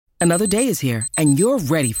Another day is here, and you're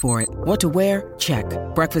ready for it. What to wear? Check.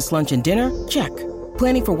 Breakfast, lunch, and dinner? Check.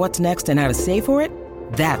 Planning for what's next and how to save for it?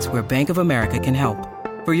 That's where Bank of America can help.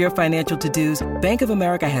 For your financial to-dos, Bank of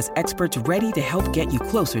America has experts ready to help get you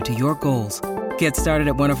closer to your goals. Get started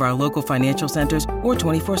at one of our local financial centers or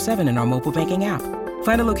 24/7 in our mobile banking app.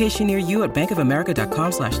 Find a location near you at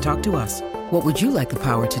bankofamerica.com/talktous. What would you like the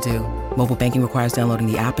power to do? Mobile banking requires downloading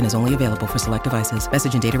the app and is only available for select devices.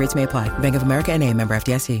 Message and data rates may apply. Bank of America N.A., member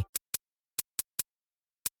FDIC.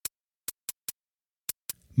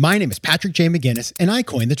 My name is Patrick J. McGinnis, and I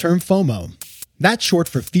coined the term FOMO. That's short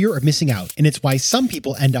for fear of missing out, and it's why some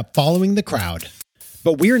people end up following the crowd.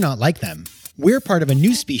 But we're not like them. We're part of a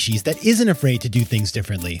new species that isn't afraid to do things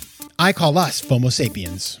differently. I call us FOMO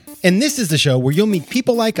Sapiens. And this is the show where you'll meet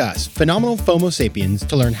people like us, phenomenal FOMO Sapiens,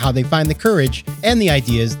 to learn how they find the courage and the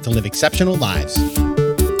ideas to live exceptional lives.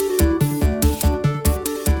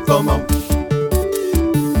 FOMO.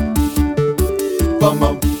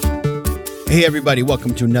 FOMO. Hey everybody,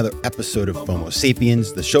 welcome to another episode of FOMO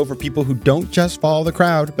Sapiens, the show for people who don't just follow the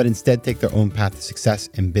crowd, but instead take their own path to success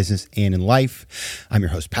in business and in life. I'm your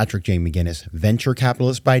host, Patrick J. McGinnis, venture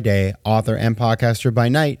capitalist by day, author and podcaster by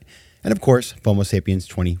night, and of course, FOMO Sapiens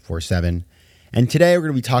 24/7. And today we're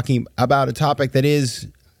going to be talking about a topic that is,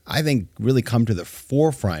 I think, really come to the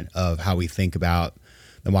forefront of how we think about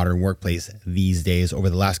the modern workplace these days over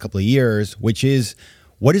the last couple of years, which is,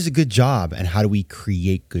 what is a good job and how do we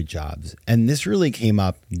create good jobs? And this really came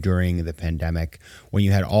up during the pandemic when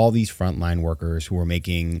you had all these frontline workers who were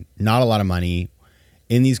making not a lot of money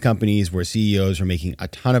in these companies where CEOs were making a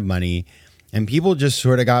ton of money, and people just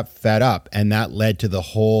sort of got fed up. And that led to the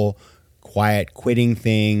whole quiet quitting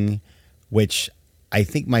thing, which I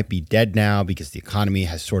think might be dead now because the economy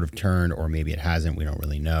has sort of turned, or maybe it hasn't. We don't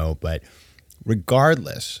really know. But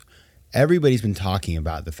regardless, everybody's been talking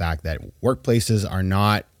about the fact that workplaces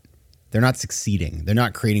they're not succeeding. They're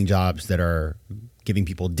not creating jobs that are giving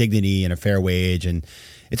people dignity and a fair wage. And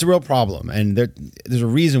it's a real problem. And there's a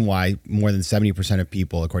reason why more than 70% of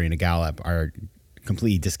people, according to Gallup, are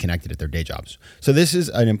completely disconnected at their day jobs. So this is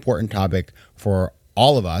an important topic for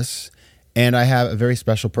all of us. And I have a very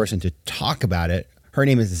special person to talk about it. Her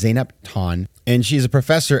name is Zeynep Ton, and she's a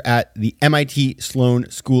professor at the MIT Sloan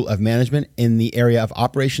School of Management in the area of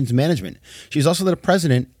operations management. She's also the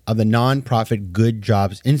president of the nonprofit Good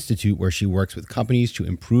Jobs Institute, where she works with companies to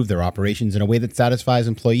improve their operations in a way that satisfies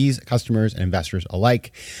employees, customers, and investors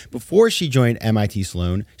alike. Before she joined MIT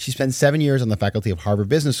Sloan, she spent 7 years on the faculty of Harvard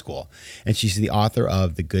Business School, and she's the author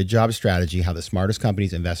of The Good Job Strategy: How the Smartest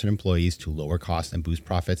Companies Invest in Employees to Lower Costs and Boost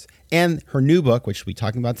Profits, and her new book, which we'll be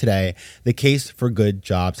talking about today, The Case for Good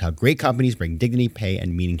Jobs: How Great Companies Bring Dignity, Pay,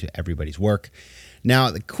 and Meaning to Everybody's Work. Now,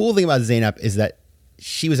 the cool thing about Zeynep is that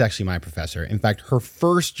she was actually my professor. In fact, her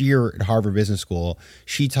first year at Harvard Business School,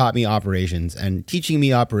 she taught me operations, and teaching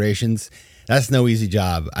me operations, that's no easy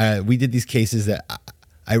job. We did these cases that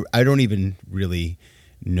I don't even really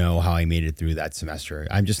know how I made it through that semester.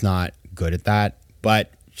 I'm just not good at that, but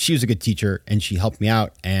she was a good teacher and she helped me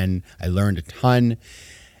out and I learned a ton.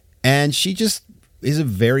 And she just is a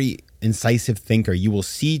very incisive thinker. You will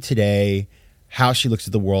see today how she looks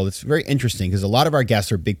at the world. It's very interesting because a lot of our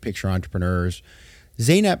guests are big picture entrepreneurs.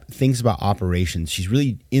 Zeynep thinks about operations. She's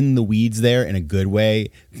really in the weeds there in a good way,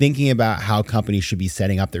 thinking about how companies should be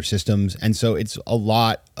setting up their systems. And so it's a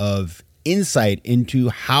lot of insight into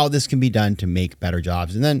how this can be done to make better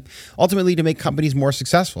jobs and then ultimately to make companies more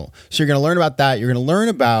successful. So you're going to learn about that. You're going to learn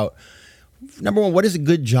about, number one, what is a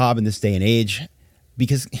good job in this day and age?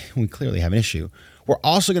 Because we clearly have an issue. We're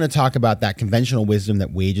also going to talk about that conventional wisdom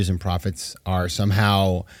that wages and profits are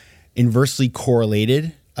somehow inversely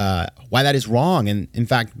correlated, why that is wrong. And in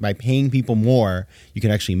fact, by paying people more, you can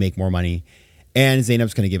actually make more money. And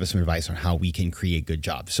Zeynep's going to give us some advice on how we can create good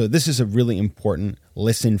jobs. So this is a really important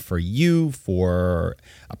listen for you, for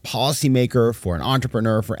a policymaker, for an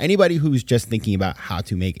entrepreneur, for anybody who's just thinking about how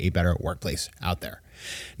to make a better workplace out there.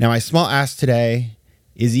 Now, my small ask today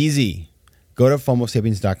is easy. Go to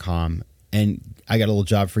FOMOSapiens.com and I got a little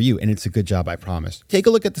job for you, and it's a good job, I promise. Take a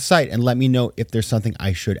look at the site and let me know if there's something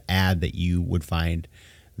I should add that you would find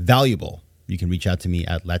valuable. You can reach out to me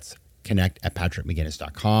at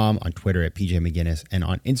letsconnect@patrickmcginnis.com, on Twitter at PJMcGinnis, and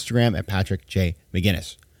on Instagram at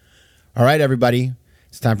PatrickJMcGinnis. All right, everybody,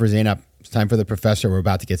 it's time for Zeynep. It's time for the professor. We're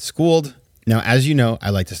about to get schooled. Now, as you know, I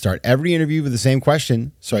like to start every interview with the same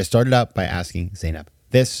question, so I started out by asking Zeynep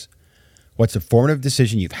this: what's a formative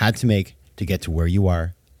decision you've had to make to get to where you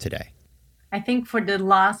are today? I think for the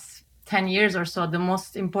last 10 years or so, the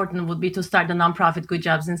most important would be to start the nonprofit Good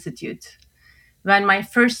Jobs Institute. When my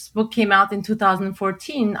first book came out in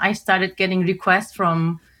 2014, I started getting requests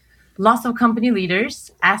from lots of company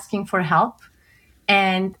leaders asking for help.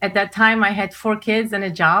 And at that time, I had 4 kids and a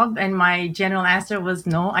job. And my general answer was,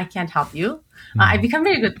 no, I can't help you. I become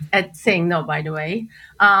very good at saying no, by the way.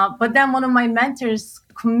 But then one of my mentors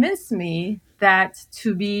convinced me that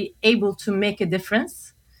to be able to make a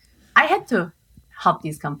difference, I had to help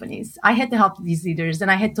these companies. I had to help these leaders,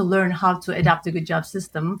 and I had to learn how to adapt a good job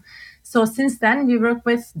system. So since then, we work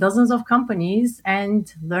with dozens of companies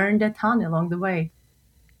and learned a ton along the way.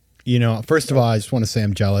 First of all, I just want to say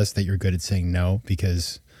I'm jealous that you're good at saying no,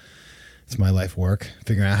 because it's my life work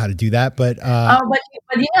figuring out how to do that. But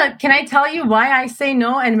can I tell you why I say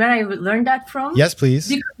no and where I learned that from? Yes, please.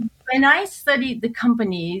 Because when I studied the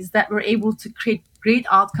companies that were able to create great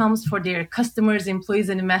outcomes for their customers, employees,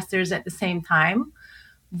 and investors at the same time,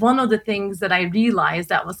 one of the things that I realized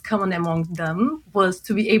that was common among them was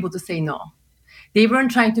to be able to say no. They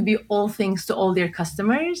weren't trying to be all things to all their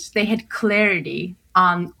customers. They had clarity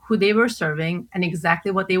on who they were serving and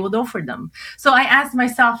exactly what they would offer them. So I asked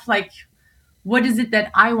myself, what is it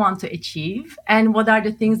that I want to achieve? And what are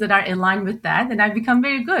the things that are aligned with that? And I've become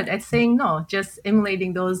very good at saying no, just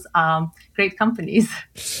emulating those great companies.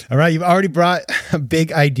 All right. You've already brought a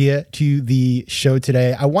big idea to the show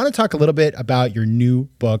today. I want to talk a little bit about your new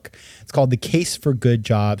book. It's called The Case for Good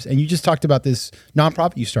Jobs. And you just talked about this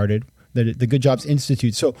nonprofit you started, the Good Jobs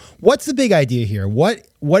Institute. So what's the big idea here? What's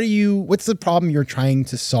the problem you're trying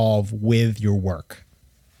to solve with your work?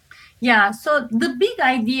 Yeah, so the big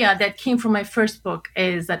idea that came from my first book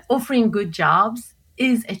is that offering good jobs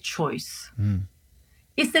is a choice.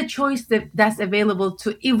 It's a choice that's available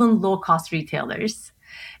to even low-cost retailers.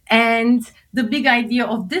 And the big idea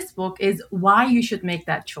of this book is why you should make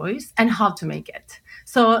that choice and how to make it.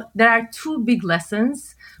 So there are 2 big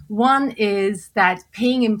lessons. One is that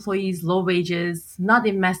paying employees low wages, not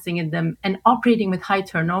investing in them, and operating with high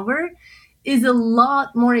turnover is a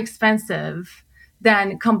lot more expensive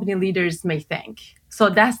than company leaders may think.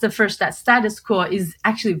 So that's the first, that status quo is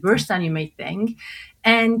actually worse than you may think.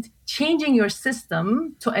 And changing your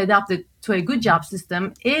system to adapt it to a good job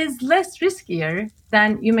system is less riskier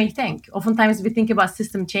than you may think. Oftentimes we think about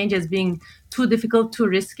system change as being too difficult, too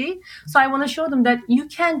risky. So I want to show them that you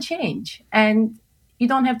can change and you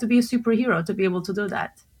don't have to be a superhero to be able to do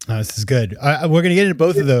that. Oh, this is good. We're going to get into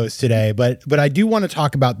both of those today, but I do want to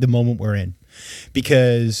talk about the moment we're in,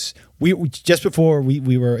 because we just before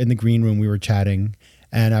we were in the green room, we were chatting,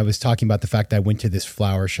 and I was talking about the fact that I went to this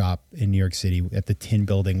flower shop in New York City at the Tin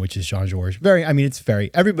Building, which is Jean Georges.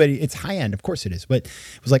 It's high end, of course it is, but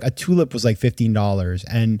it was like a tulip was like $15,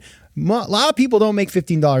 and a lot of people don't make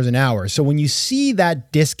 $15 an hour. So when you see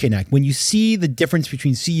that disconnect, when you see the difference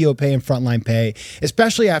between CEO pay and frontline pay,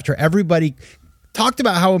 especially after everybody talked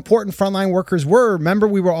about how important frontline workers were. Remember,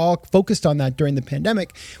 we were all focused on that during the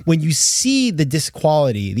pandemic. When you see the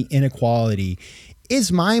disquality, the inequality,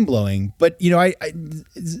 is mind-blowing. But,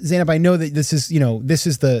 Zeynep, I know that this is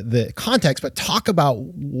the context, but talk about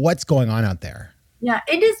what's going on out there. Yeah,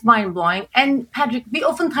 it is mind-blowing. And Patrick, we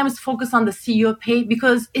oftentimes focus on the CEO pay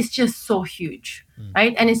because it's just so huge,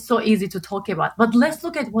 right? And it's so easy to talk about. But let's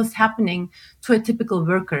look at what's happening to a typical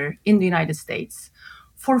worker in the United States.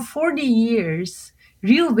 For 40 years,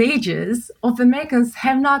 real wages of Americans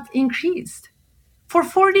have not increased. For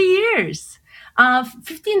 40 years.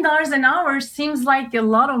 $15 an hour seems like a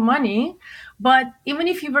lot of money, but even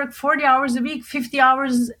if you work 40 hours a week, 50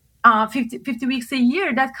 weeks a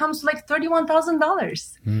year, that comes to like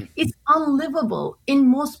 $31,000. It's unlivable in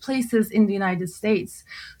most places in the United States.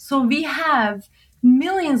 So we have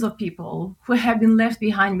millions of people who have been left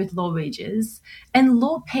behind with low wages, and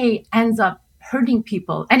low pay ends up hurting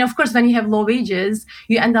people. And of course, when you have low wages,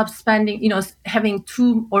 you end up spending, having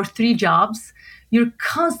 2 or 3 jobs. You're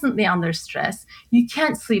constantly under stress. You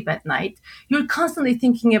can't sleep at night. You're constantly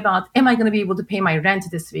thinking about, am I going to be able to pay my rent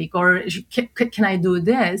this week? Or can I do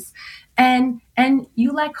this? And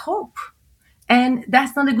you lack hope. And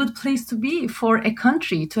that's not a good place to be for a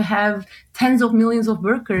country, to have tens of millions of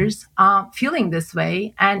workers feeling this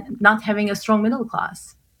way and not having a strong middle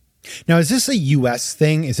class. Now, is this a U.S.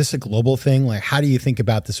 thing? Is this a global thing? Like, how do you think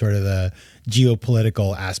about the sort of the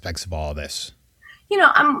geopolitical aspects of all of this?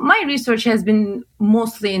 My research has been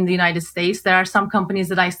mostly in the United States. There are some companies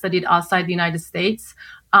that I studied outside the United States.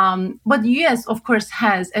 But the U.S., of course,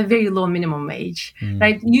 has a very low minimum wage,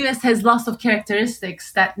 right? The U.S. has lots of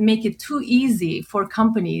characteristics that make it too easy for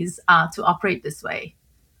companies to operate this way.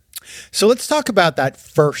 So let's talk about that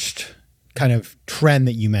first kind of trend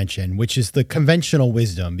that you mentioned, which is the conventional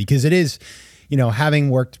wisdom, because it is, having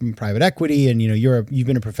worked in private equity and, you've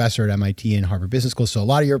been a professor at MIT and Harvard Business School. So a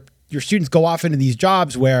lot of your students go off into these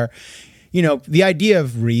jobs where, the idea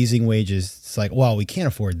of raising wages, it's like, well, we can't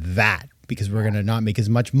afford that because we're going to not make as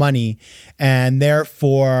much money. And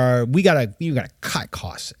therefore we gotta cut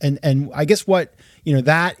costs. And I guess what,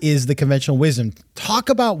 that is the conventional wisdom. Talk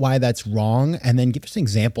about why that's wrong. And then give us an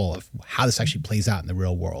example of how this actually plays out in the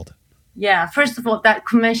real world. Yeah, first of all, that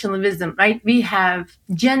conventional wisdom, right? We have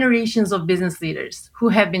generations of business leaders who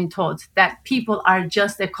have been taught that people are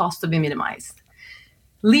just a cost to be minimized.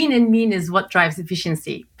 Lean and mean is what drives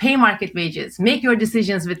efficiency. Pay market wages, make your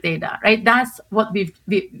decisions with data, right? That's what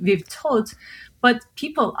we've taught. But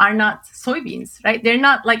people are not soybeans, right? They're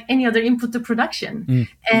not like any other input to production.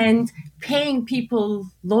 And paying people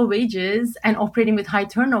low wages and operating with high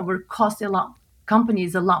turnover costs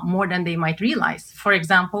companies a lot more than they might realize. For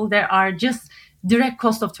example, there are just direct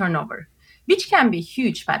cost of turnover, which can be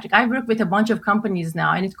huge, Patrick. I work with a bunch of companies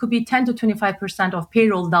now, and it could be 10 to 25% of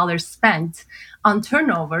payroll dollars spent on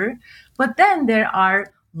turnover. But then there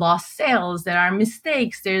are lost sales, there are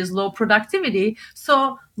mistakes, there's low productivity.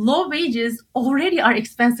 So low wages already are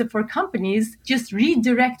expensive for companies. Just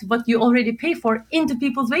redirect what you already pay for into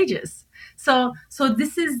people's wages. So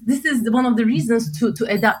this is one of the reasons to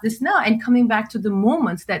adapt this now. And coming back to the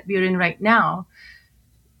moment that we're in right now,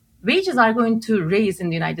 wages are going to raise in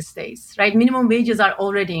the United States, right? Minimum wages are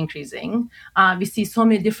already increasing. We see so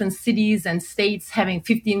many different cities and states having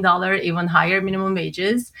 $15, even higher minimum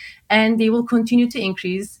wages, and they will continue to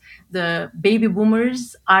increase. The baby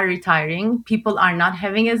boomers are retiring. People are not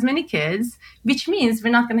having as many kids, which means we're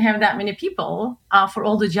not going to have that many people for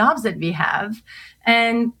all the jobs that we have.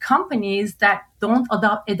 And companies that don't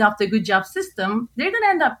adopt a good job system, they're going to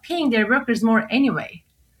end up paying their workers more anyway.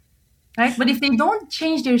 Right? But if they don't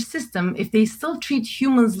change their system, if they still treat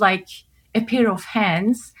humans like a pair of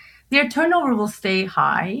hands, their turnover will stay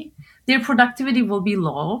high, their productivity will be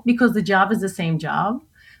low because the job is the same job.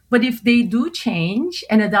 But if they do change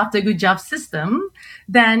and adopt a good job system,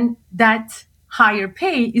 then that higher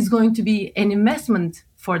pay is going to be an investment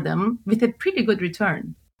for them with a pretty good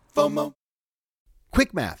return. FOMO.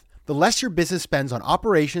 Quick math. The less your business spends on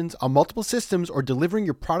operations, on multiple systems, or delivering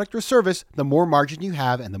your product or service, the more margin you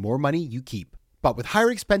have and the more money you keep. But with higher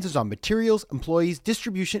expenses on materials, employees,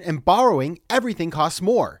 distribution, and borrowing, everything costs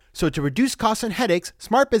more. So to reduce costs and headaches,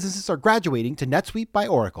 smart businesses are graduating to NetSuite by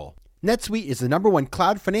Oracle. NetSuite is the #1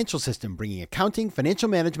 cloud financial system, bringing accounting, financial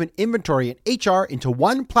management, inventory, and HR into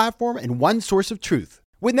one platform and one source of truth.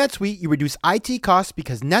 With NetSuite, you reduce IT costs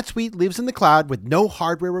because NetSuite lives in the cloud with no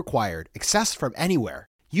hardware required, accessed from anywhere.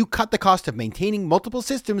 You cut the cost of maintaining multiple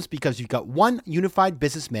systems because you've got one unified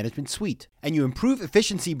business management suite. And you improve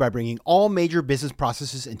efficiency by bringing all major business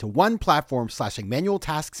processes into one platform, slashing manual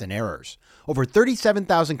tasks and errors. Over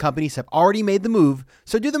 37,000 companies have already made the move,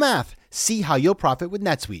 so do the math. See how you'll profit with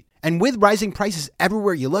NetSuite. And with rising prices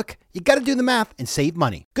everywhere you look, you gotta do the math and save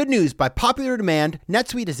money. Good news, by popular demand,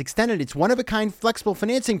 NetSuite has extended its one-of-a-kind flexible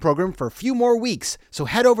financing program for a few more weeks. So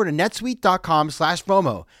head over to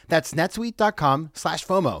netsuite.com/FOMO. That's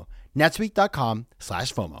netsuite.com/FOMO.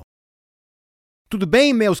 netsuite.com/FOMO. Tudo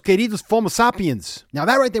bem, meus queridos FOMO Sapiens? Now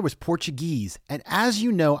that right there was Portuguese. And as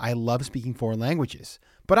you know, I love speaking foreign languages.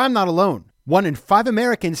 But I'm not alone. 1 in 5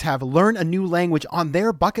 Americans have learned a new language on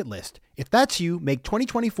their bucket list. If that's you, make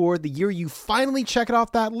 2024 the year you finally check it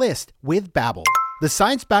off that list with Babbel, the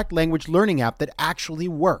science-backed language learning app that actually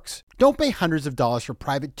works. Don't pay hundreds of dollars for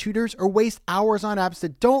private tutors or waste hours on apps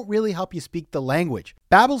that don't really help you speak the language.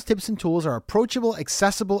 Babbel's tips and tools are approachable,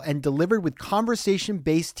 accessible, and delivered with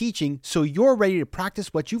conversation-based teaching so you're ready to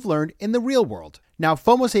practice what you've learned in the real world. Now,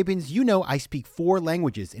 FOMO Sapiens, you know I speak 4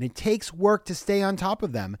 languages, and it takes work to stay on top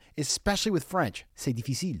of them, especially with French. C'est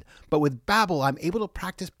difficile. But with Babbel, I'm able to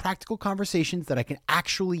practice practical conversations that I can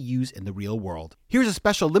actually use in the real world. Here's a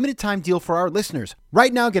special limited time deal for our listeners.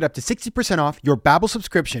 Right now, get up to 60% off your Babbel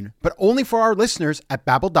subscription, but only for our listeners at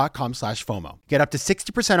babbel.com/FOMO. Get up to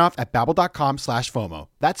 60% off at babbel.com/FOMO.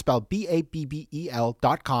 That's spelled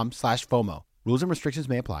BABBEL.com/FOMO. Rules and restrictions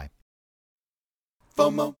may apply.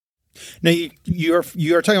 FOMO. Now,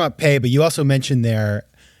 you're talking about pay, but you also mentioned there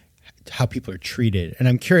how people are treated. And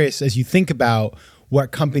I'm curious, as you think about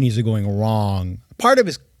what companies are going wrong, part of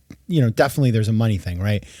it is, definitely there's a money thing,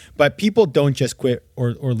 right? But people don't just quit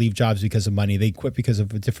or leave jobs because of money. They quit because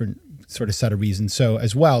of a different sort of set of reasons so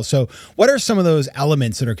what are some of those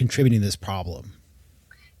elements that are contributing to this problem?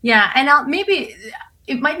 Yeah, and maybe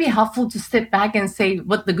it might be helpful to step back and say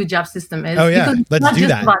what the good job system is. Oh yeah, because it's let's not do just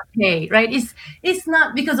that. about pay, right? It's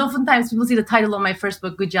not, because oftentimes people see the title of my first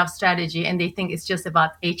book, Good Job Strategy, and they think it's just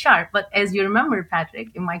about HR. But as you remember, Patrick,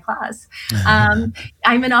 in my class, I'm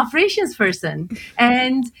an operations person,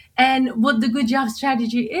 and what the good job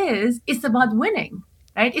strategy is, it's about winning.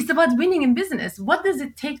 right? It's about winning in business. What does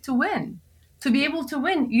it take to win? To be able to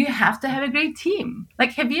win, you have to have a great team.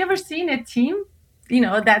 Like, have you ever seen a team,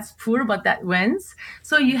 that's poor, but that wins?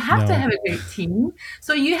 So you have to No. have a great team.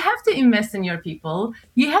 So you have to invest in your people.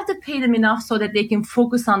 You have to pay them enough so that they can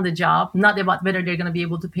focus on the job, not about whether they're going to be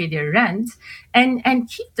able to pay their rent, and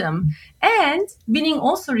keep them. And winning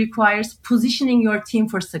also requires positioning your team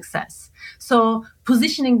for success. So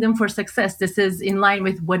positioning them for success, this is in line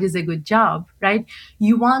with what is a good job, right?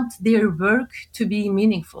 You want their work to be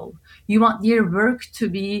meaningful. You want their work to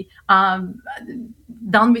be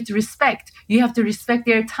done with respect. You have to respect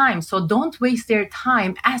their time. So don't waste their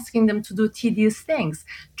time asking them to do tedious things.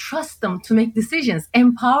 Trust them to make decisions.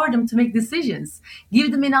 Empower them to make decisions.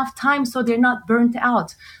 Give them enough time so they're not burnt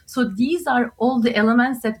out. So these are all the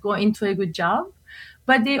elements that go into a good job.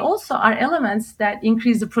 But they also are elements that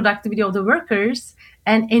increase the productivity of the workers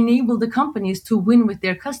and enable the companies to win with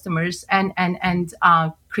their customers and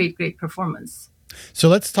create great performance. So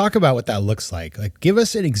let's talk about what that looks like. Like, give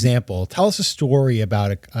us an example. Tell us a story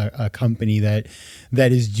about a company that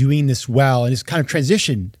is doing this well and is kind of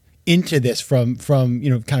transitioned into this from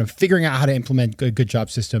kind of figuring out how to implement a good job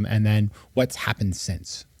system, and then what's happened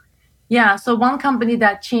since. Yeah. So one company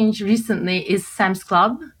that changed recently is Sam's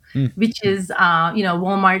Club, which is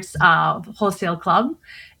Walmart's wholesale club.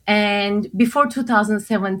 And before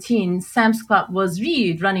 2017, Sam's Club was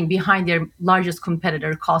really running behind their largest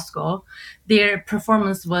competitor, Costco. Their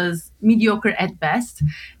performance was mediocre at best.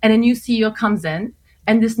 And a new CEO comes in,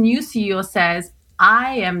 and this new CEO says,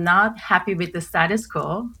 I am not happy with the status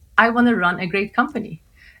quo. I want to run a great company.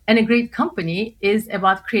 And a great company is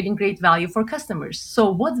about creating great value for customers. So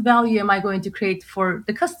what value am I going to create for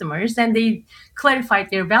the customers? And they clarified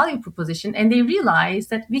their value proposition, and they realized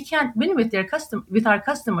that we can't win with our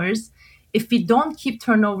customers if we don't keep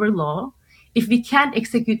turnover low, if we can't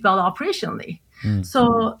execute well operationally.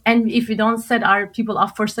 So, and if we don't set our people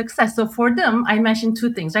up for success. So for them, I mentioned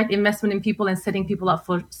two things, right? Investment in people and setting people up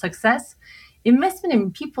for success. Investment in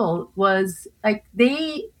people was like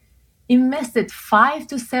they invested $5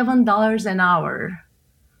 to $7 an hour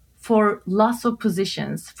for lots of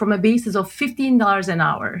positions from a basis of $15 an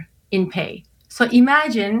hour in pay. So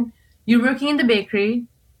imagine you're working in the bakery,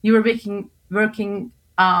 you were working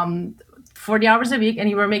 40 hours a week, and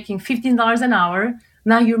you were making $15 an hour.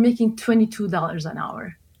 Now you're making $22 an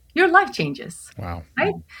hour. Your life changes. Wow.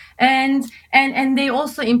 Right? And they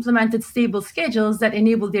also implemented stable schedules that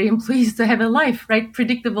enable their employees to have a life, right?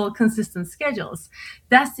 Predictable, consistent schedules.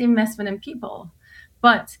 That's the investment in people.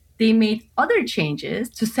 But they made other changes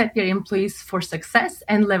to set their employees for success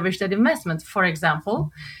and leverage that investment. For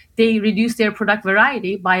example, they reduced their product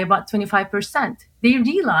variety by about 25%. They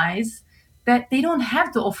realized that they don't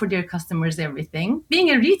have to offer their customers everything. Being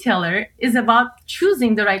a retailer is about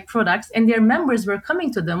choosing the right products, and their members were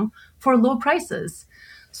coming to them for low prices.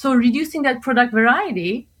 So reducing that product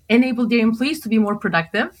variety enabled their employees to be more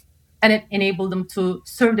productive, and it enabled them to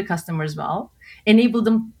serve the customers well, enabled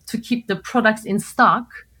them to keep the products in stock.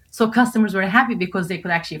 So customers were happy because they could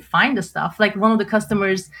actually find the stuff. Like one of the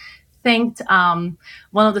customers thanked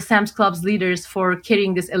one of the Sam's Club's leaders for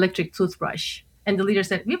carrying this electric toothbrush. And the leader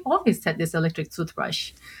said, we've always had this electric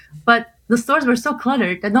toothbrush, but the stores were so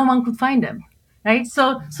cluttered that no one could find them, right?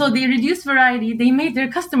 So they reduced variety, they made their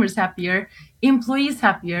customers happier, employees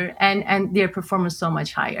happier, and their performance so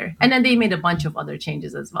much higher. And then they made a bunch of other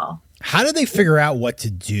changes as well. How do they figure out what to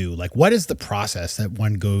do? Like, what is the process that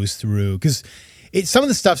one goes through? Because some of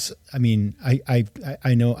the stuff's, I mean, I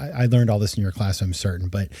know I learned all this in your class, I'm certain,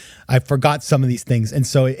 but I forgot some of these things. And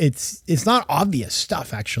so it's not obvious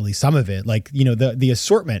stuff, actually, some of it, like, the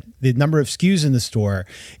assortment, the number of SKUs in the store.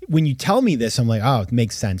 When you tell me this, I'm like, oh, it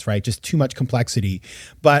makes sense, right? Just too much complexity.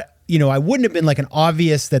 But, I wouldn't have been like an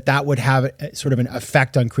obvious that would have sort of an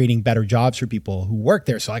effect on creating better jobs for people who work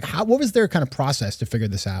there. So like, what was their kind of process to figure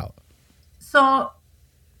this out? So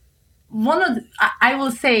I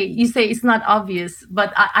will say, you say it's not obvious,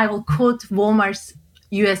 but I will quote Walmart's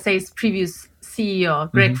USA's previous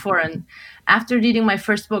CEO, Greg Foran, after reading my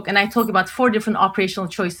first book, and I talk about 4 different operational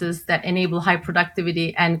choices that enable high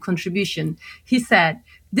productivity and contribution. He said,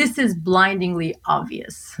 this is blindingly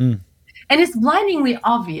obvious. And it's blindingly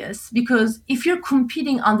obvious because if you're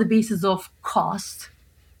competing on the basis of cost,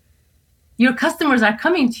 your customers are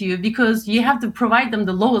coming to you because you have to provide them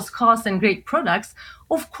the lowest cost and great products.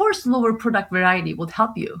 Of course, lower product variety would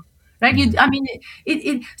help you, right? What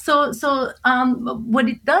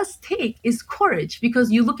it does take is courage,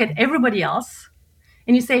 because you look at everybody else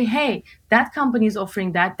and you say, hey, that company is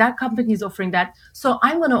offering that company is offering that. So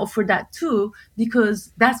I'm going to offer that too,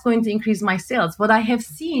 because that's going to increase my sales. What I have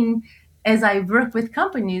seen as I work with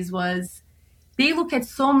companies was they look at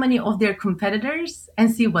so many of their competitors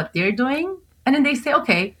and see what they're doing. And then they say,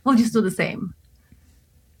 okay, we'll just do the same.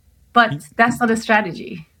 But that's not a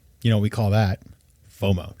strategy. We call that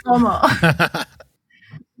FOMO. FOMO.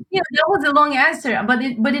 That was a long answer, but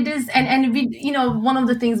it is, and we, one of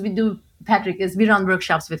the things we do, Patrick, is we run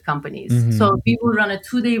workshops with companies. Mm-hmm. So we will run a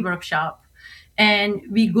 2-day workshop, and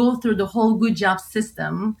we go through the whole good job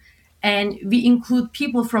system, and we include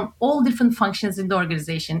people from all different functions in the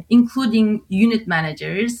organization, including unit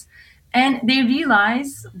managers, and they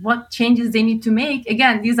realize what changes they need to make.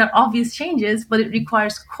 Again, these are obvious changes, but it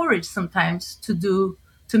requires courage sometimes to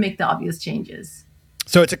make the obvious changes.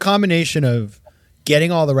 So it's a combination of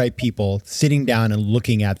getting all the right people, sitting down and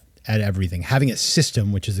looking at everything, having a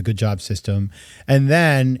system, which is a good job system. And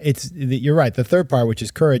then you're right, the third part, which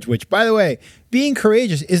is courage, which, by the way, being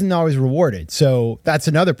courageous isn't always rewarded. So that's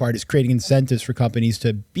another part, is creating incentives for companies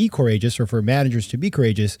to be courageous or for managers to be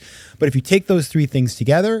courageous. But if you take those three things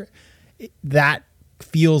together, that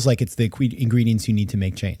feels like it's the ingredients you need to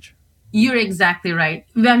make change. You're exactly right.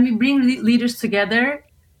 When we bring leaders together,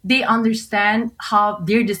 they understand how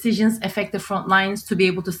their decisions affect the front lines to be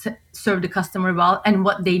able to serve the customer well and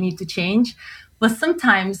what they need to change. But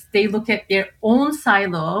sometimes they look at their own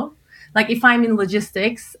silo. Like if I'm in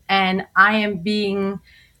logistics and I am being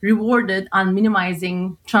rewarded on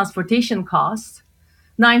minimizing transportation costs,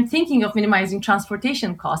 now I'm thinking of minimizing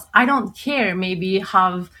transportation costs. I don't care maybe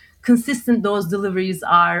how consistent those deliveries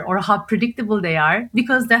are or how predictable they are,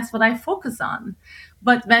 because that's what I focus on.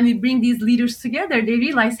 But when we bring these leaders together, they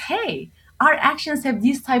realize, hey, our actions have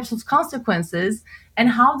these types of consequences. And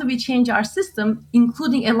how do we change our system,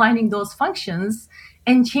 including aligning those functions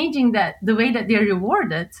and changing the way that they're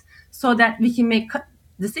rewarded, so that we can make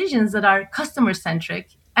decisions that are customer-centric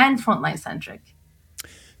and frontline-centric.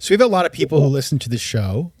 So we have a lot of people who listen to the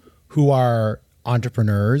show who are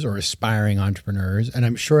entrepreneurs or aspiring entrepreneurs. And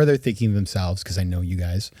I'm sure they're thinking to themselves, because I know you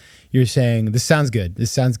guys, you're saying, this sounds good.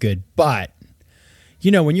 But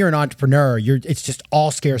when you're an entrepreneur, it's just all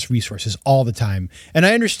scarce resources all the time. And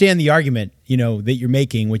I understand the argument, that you're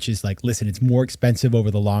making, which is like, listen, it's more expensive over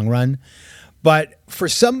the long run. But for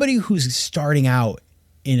somebody who's starting out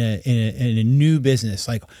in a new business,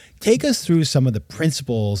 like, take us through some of the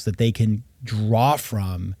principles that they can draw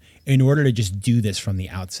from in order to just do this from the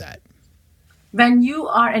outset. When you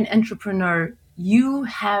are an entrepreneur, you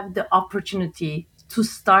have the opportunity to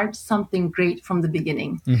start something great from the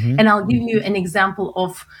beginning. Mm-hmm. And I'll give you an example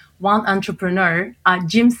of one entrepreneur,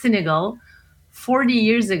 Jim Synagel, 40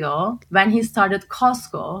 years ago, when he started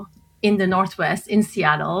Costco in the Northwest, in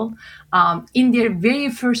Seattle, in their very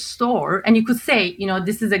first store. And you could say,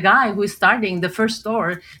 this is a guy who is starting the first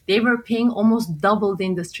store. They were paying almost double the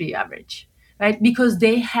industry average, right? Because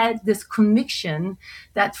they had this conviction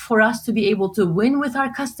that for us to be able to win with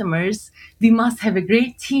our customers, we must have a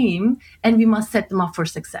great team and we must set them up for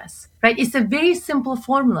success, right? It's a very simple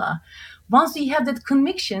formula. Once you have that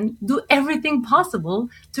conviction, do everything possible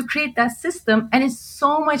to create that system. And it's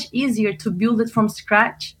so much easier to build it from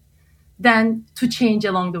scratch than to change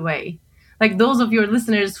along the way. Like those of your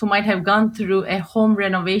listeners who might have gone through a home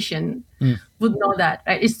renovation would know that,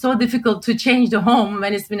 right? It's so difficult to change the home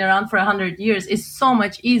when it's been around for 100 years. It's so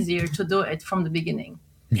much easier to do it from the beginning.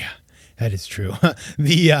 Yeah, that is true.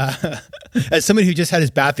 As somebody who just had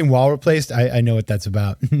his bathroom wall replaced, I know what that's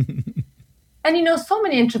about. And so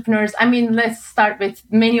many entrepreneurs, let's start with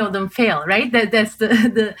many of them fail, right? That's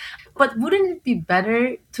but wouldn't it be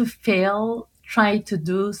better to fail, try to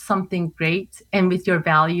do something great and with your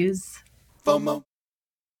values? FOMO.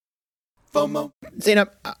 Zeynep,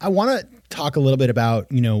 I want to talk a little bit about,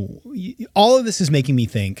 all of this is making me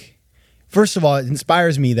think. First of all, it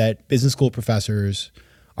inspires me that business school professors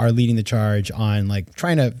are leading the charge on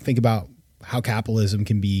trying to think about how capitalism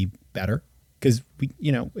can be better, because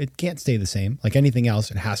it can't stay the same. Like anything else,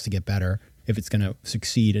 it has to get better if it's going to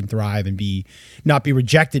succeed and thrive and not be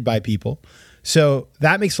rejected by people. So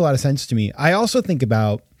that makes a lot of sense to me. I also think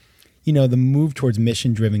about, the move towards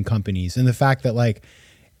mission-driven companies and the fact that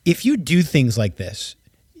if you do things like this,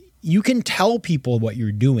 you can tell people what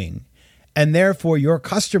you're doing, and therefore your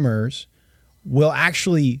customers will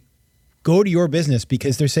actually go to your business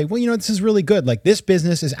because they're saying, well, this is really good. Like this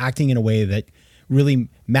business is acting in a way that really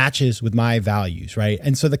matches with my values, right?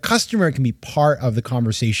 And so the customer can be part of the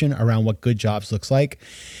conversation around what good jobs looks like.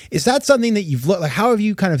 Is that something that you've looked like? How have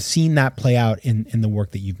you kind of seen that play out in the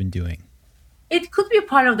work that you've been doing? It could be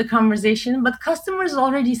part of the conversation, but customers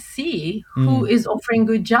already see who is offering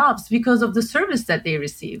good jobs because of the service that they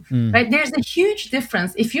receive, right? There's a huge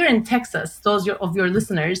difference. If you're in Texas, those of your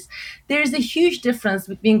listeners, there's a huge difference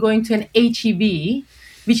between going to an HEB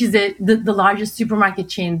which is the largest supermarket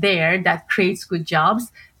chain there that creates good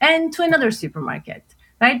jobs, and to another supermarket,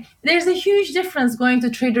 right? There's a huge difference going to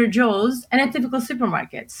Trader Joe's and a typical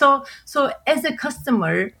supermarket. So as a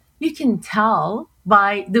customer, you can tell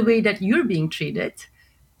by the way that you're being treated.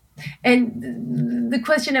 And the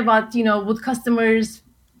question about, would customers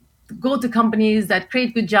go to companies that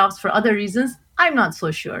create good jobs for other reasons, I'm not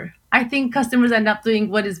so sure. I think customers end up doing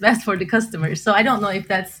what is best for the customers. So I don't know if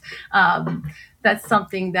that's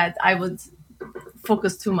something that I would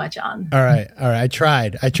focus too much on. All right. I try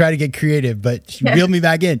to get creative, but she reeled me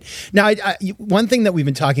back in. Now, one thing that we've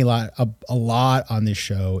been talking a lot on this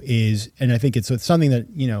show is, and I think it's something that,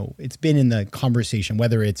 it's been in the conversation,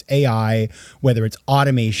 whether it's AI, whether it's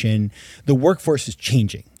automation, the workforce is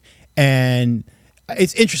changing. And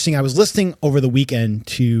it's interesting. I was listening over the weekend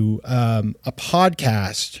to a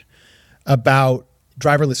podcast about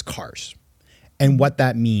driverless cars and what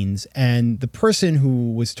that means. And the person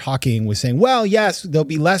who was talking was saying, well, yes, there'll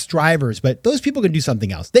be less drivers, but those people can do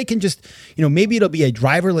something else. They can just, maybe it'll be a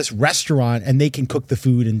driverless restaurant and they can cook the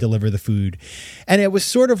food and deliver the food. And it was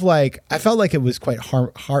sort of like, I felt like it was quite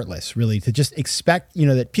heartless, really, to just expect,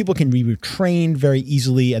 that people can be retrained very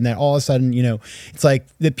easily. And that all of a sudden, it's like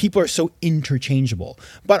that people are so interchangeable.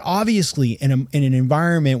 But obviously in an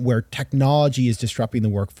environment where technology is disrupting the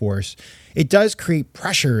workforce, it does create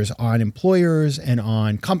pressures on employers and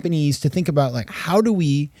on companies to think about, like, how do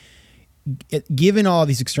we, given all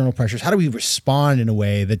these external pressures, how do we respond in a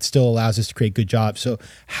way that still allows us to create good jobs? So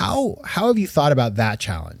how have you thought about that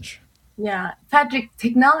challenge? Yeah, Patrick,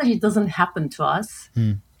 technology doesn't happen to us.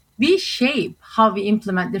 We shape how we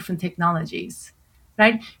implement different technologies,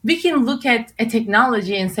 right? We can look at a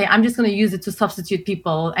technology and say, I'm just going to use it to substitute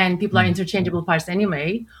people, and people are interchangeable parts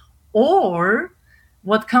anyway. Or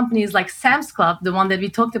what companies like Sam's Club, the one that we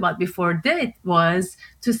talked about before, did was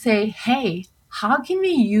to say, hey, how can we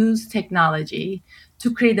use technology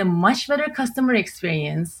to create a much better customer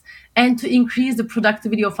experience and to increase the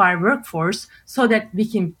productivity of our workforce so that we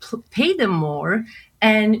can pay them more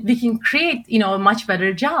and we can create, a much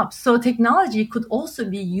better job. So technology could also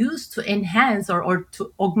be used to enhance or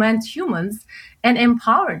to augment humans and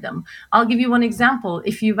empower them. I'll give you one example.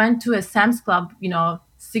 If you went to a Sam's Club,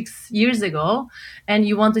 6 years ago, and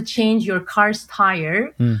you want to change your car's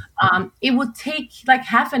tire, it would take like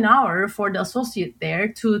half an hour for the associate there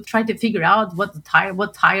to try to figure out what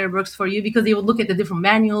tire works for you, because they would look at the different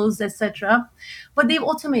manuals, etc. But they've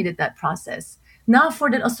automated that process. Now for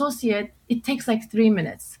that associate, it takes like 3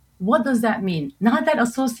 minutes. What does that mean? Now that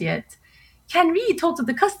associate can really talk to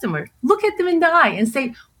the customer, look at them in the eye and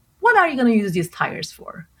say, what are you going to use these tires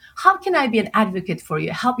for? How can I be an advocate for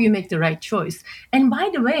you, help you make the right choice? And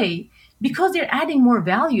by the way, because they're adding more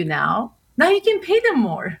value now you can pay them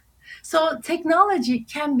more. So technology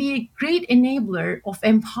can be a great enabler of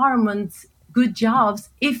empowerment, good jobs,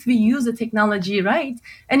 if we use the technology right.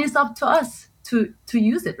 And it's up to us to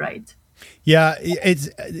use it right. Yeah,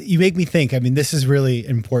 you make me think. I mean, this is really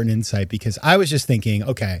important insight, because I was just thinking,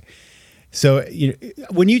 okay, so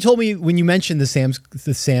when you mentioned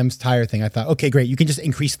the Sam's tire thing, I thought, okay, great. You can just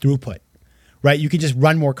increase throughput, right? You can just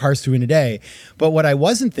run more cars through in a day. But what I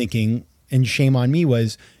wasn't thinking, and shame on me,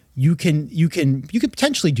 was you could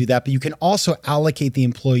potentially do that, but you can also allocate the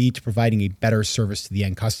employee to providing a better service to the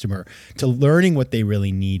end customer, to learning what they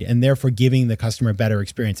really need, and therefore giving the customer a better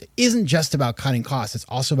experience. It isn't just about cutting costs. It's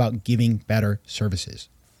also about giving better services.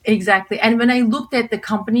 Exactly. And when I looked at the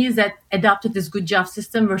companies that adopted this good job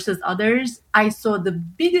system versus others, I saw the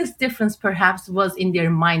biggest difference perhaps was in their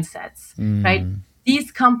mindsets, right?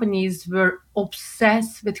 These companies were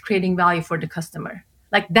obsessed with creating value for the customer.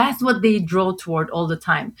 Like that's what they drove toward all the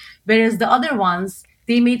time. Whereas the other ones,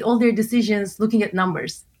 they made all their decisions looking at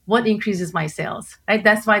numbers. What increases my sales, right?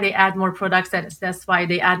 That's why they add more products. That's why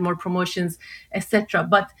they add more promotions, etc.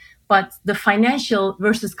 But the financial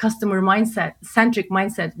versus customer centric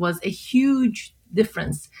mindset was a huge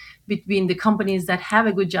difference between the companies that have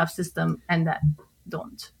a good job system and that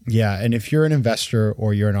don't. Yeah. And if you're an investor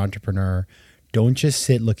or you're an entrepreneur, don't just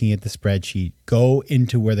sit looking at the spreadsheet. Go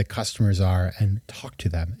into where the customers are and talk to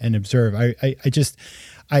them and observe.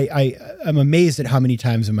 I'm amazed at how many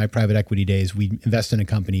times in my private equity days we invest in a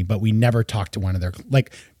company, but we never talk to one of their,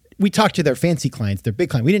 we talked to their fancy clients, their big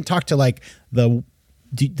client. We didn't talk to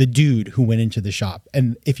the dude who went into the shop.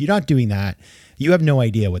 And if you're not doing that, you have no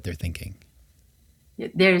idea what they're thinking.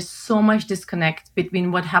 There is so much disconnect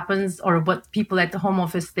between what happens or what people at the home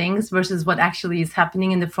office thinks versus what actually is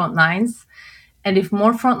happening in the front lines. And if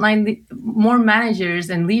more managers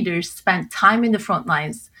and leaders spend time in the front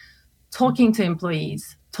lines, talking to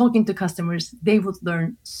employees, talking to customers, they would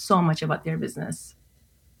learn so much about their business.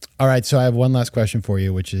 All right. So I have one last question for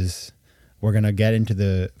you, which is we're going to get into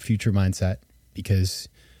the future mindset because,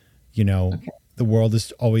 the world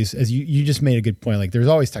is always, as you just made a good point, like there's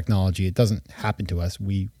always technology. It doesn't happen to us.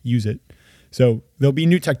 We use it. So there'll be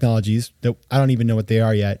new technologies that I don't even know what they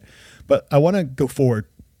are yet. But I want to go forward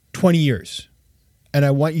 20 years. And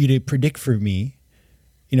I want you to predict for me,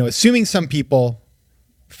 assuming some people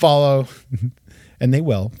follow, and they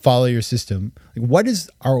will follow your system, like what does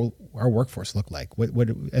our workforce look like? What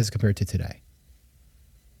as compared to today?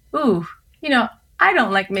 Ooh, I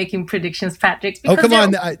don't like making predictions, Patrick. Come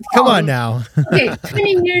on now. Okay,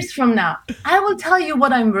 20 years from now, I will tell you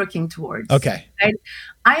what I'm working towards. Okay. Right?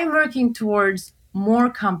 I am working towards more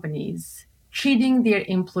companies treating their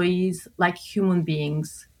employees like human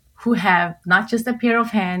beings who have not just a pair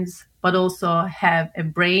of hands, but also have a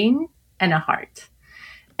brain and a heart.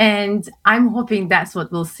 And I'm hoping that's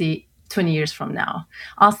what we'll see 20 years from now.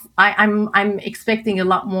 I'm expecting a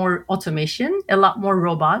lot more automation, a lot more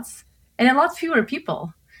robots, and a lot fewer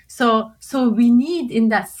people. So we need in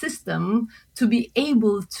that system to be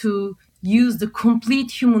able to use the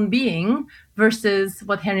complete human being versus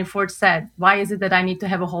what Henry Ford said. Why is it that I need to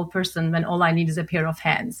have a whole person when all I need is a pair of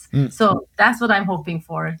hands? So that's what I'm hoping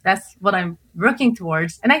for. That's what I'm working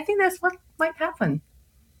towards. And I think that's what might happen.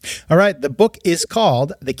 All right. The book is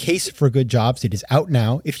called The Case for Good Jobs. It is out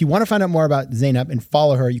now. If you want to find out more about Zeynep and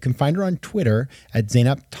follow her, you can find her on Twitter at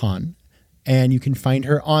Zeynep Ton. And you can find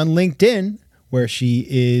her on LinkedIn, where she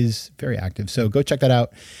is very active. So go check that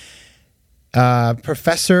out.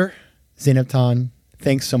 Professor Zeynep Ton,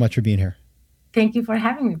 thanks so much for being here. Thank you for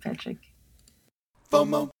having me, Patrick.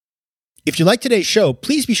 FOMO. If you like today's show,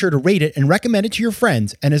 please be sure to rate it and recommend it to your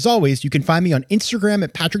friends. And as always, you can find me on Instagram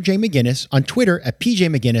at Patrick J. McGinnis, on Twitter at PJ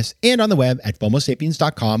McGinnis, and on the web at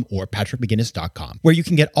FOMOSapiens.com or PatrickMcGinnis.com, where you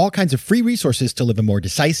can get all kinds of free resources to live a more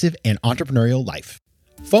decisive and entrepreneurial life.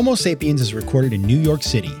 FOMO Sapiens is recorded in New York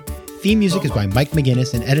City. Theme music is by Mike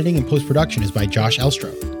McGinnis, and editing and post-production is by Josh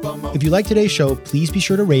Elstro. If you like today's show, please be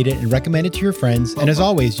sure to rate it and recommend it to your friends. And as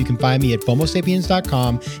always, you can find me at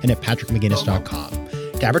FOMOSapiens.com and at PatrickMcGinnis.com.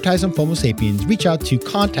 To advertise on FOMO Sapiens, reach out to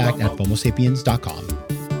contact@FOMOSapiens.com.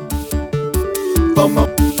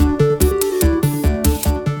 FOMO.